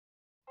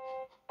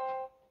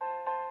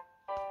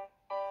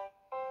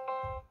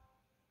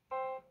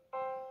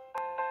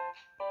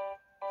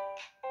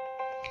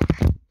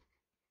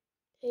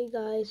Hey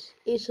guys,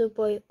 it's your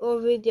boy or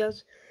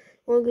videos.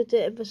 Welcome to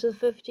episode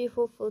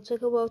 54 for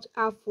talk about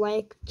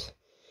aflac,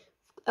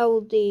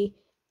 audi,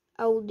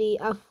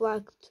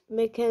 aflac,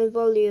 mccain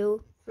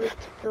value. First,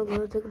 I'm going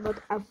to talk about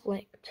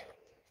aflac.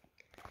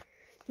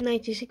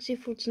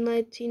 1964 to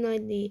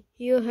 1990,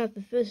 you have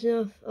the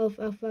version of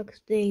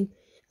aflac's name,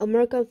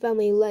 American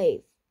Family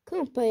Life.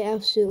 Company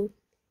F2.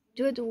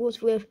 Do the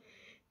words with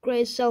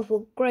gray cell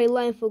for gray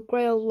line for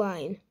gray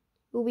outline.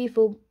 Will be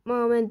for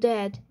mom and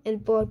dad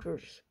and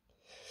brothers.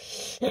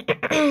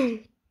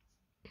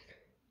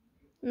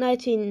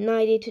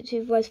 1990 to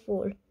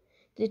 2004,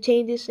 the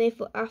change is name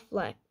for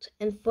aflac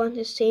and font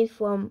is changed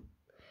from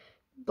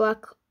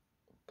black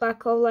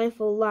outline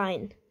for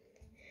line.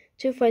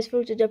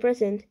 2004 to the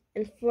present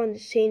and font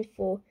is changed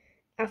for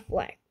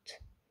aflac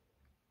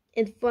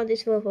and font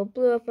is for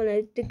blue font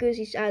and the goose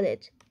is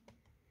added.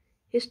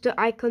 Here's the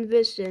icon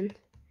version.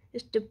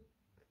 Here's the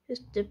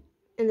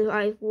and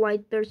the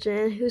white version,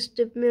 and here's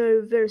the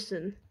mirror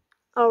version.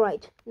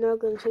 Alright, now I'm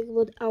gonna talk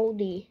about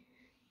Audi.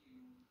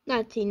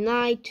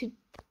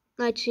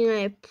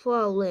 1999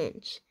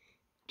 Poland.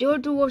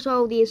 George was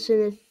Audi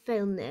in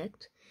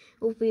Felnet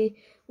will be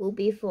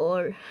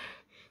for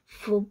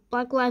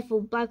backline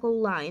for back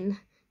line.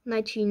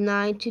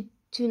 1990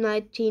 to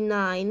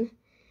 1999.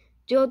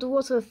 George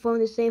was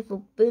found the same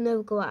for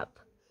Bruno Glab.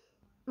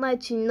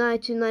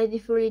 1990 to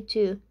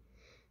 1942.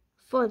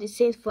 Found the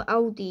same for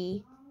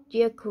Audi.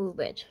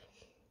 Jakovic.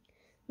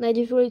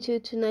 1942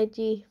 to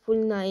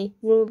 1949,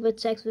 remember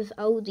text with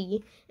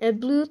Audi and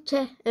blue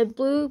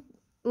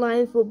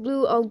line for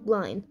blue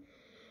outline.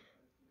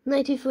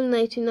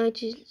 1949 to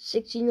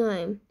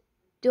 1969,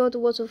 the other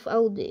was of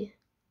Audi.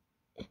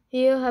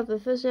 Here have a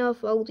version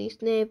of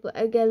Audi's name, but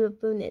again with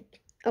bonnet.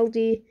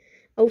 Audi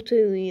Auto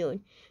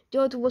Union.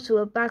 The other was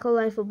a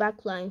backline for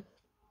backline.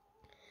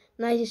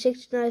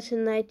 1969 to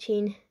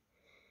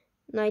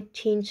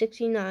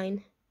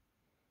 1969,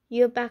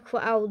 year back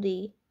for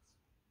Audi.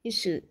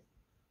 Issue.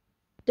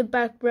 The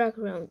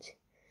background.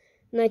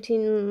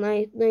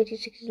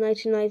 1969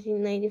 to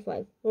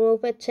 1995.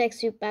 Remember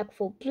text you back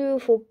for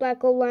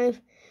black outline,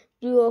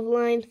 blue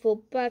outline for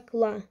black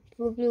line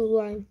for blue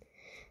line.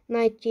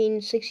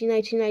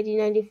 1969 to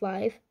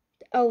 1995.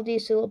 The Audi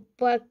is a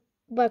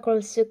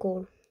background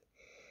circle.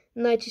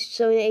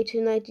 1978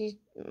 to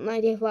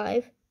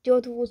 1995. The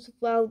other was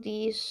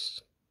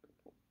Audi's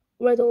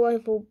red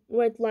line for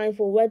red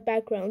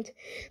background.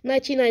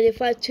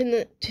 1995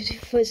 to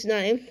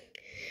 2009.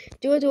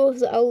 The other of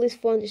the Audi's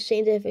font is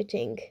changed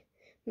everything.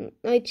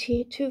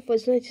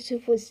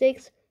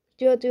 1996,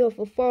 the other of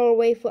a far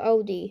away for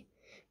Audi.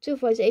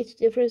 2008 to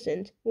the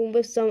present,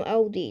 with some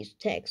Audi's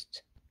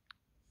text.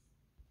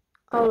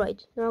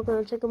 Alright, now I'm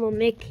gonna talk about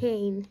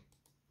mccain.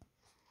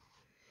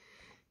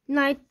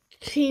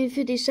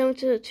 1957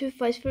 to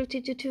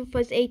 2013 to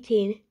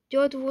 2018, the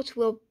other words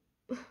will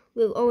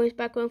orange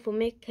background for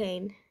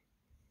mccain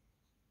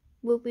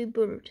will be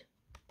bird.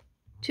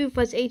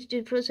 2008 to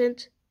the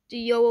present, the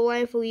yellow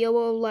line for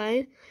yellow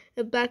line,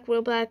 a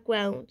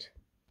background.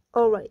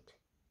 Alright,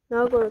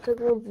 now I'm going to talk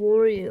about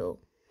valero.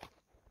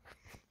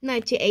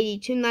 1980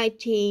 to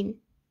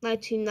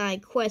 1999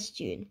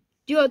 question.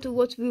 The other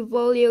words with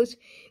values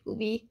will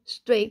be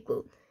straight.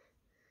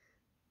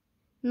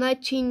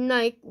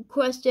 1999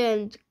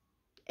 question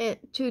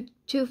to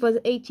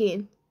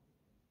 2018.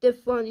 The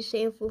font is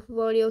same for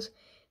values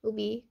will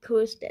be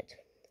crested.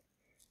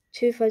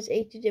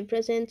 2008 to the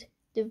present,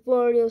 the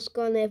values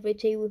gone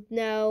everything with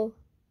now.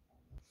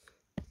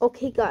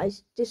 Okay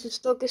guys, this is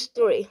Stoker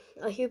Story.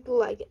 I hope you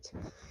like it.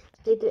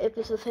 Stay to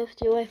episode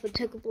 51 for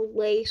technical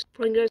ways,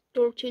 bring your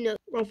store to know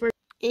Robert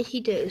and he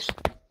does.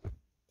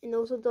 And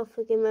also don't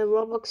forget my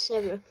Roblox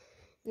server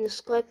and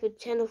subscribe to the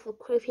channel for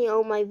creeping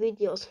all my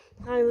videos.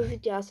 Hi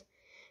videos.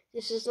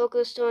 This is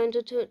Stoker Story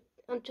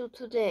until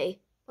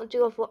today,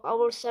 until for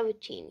hour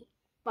 17.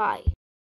 Bye.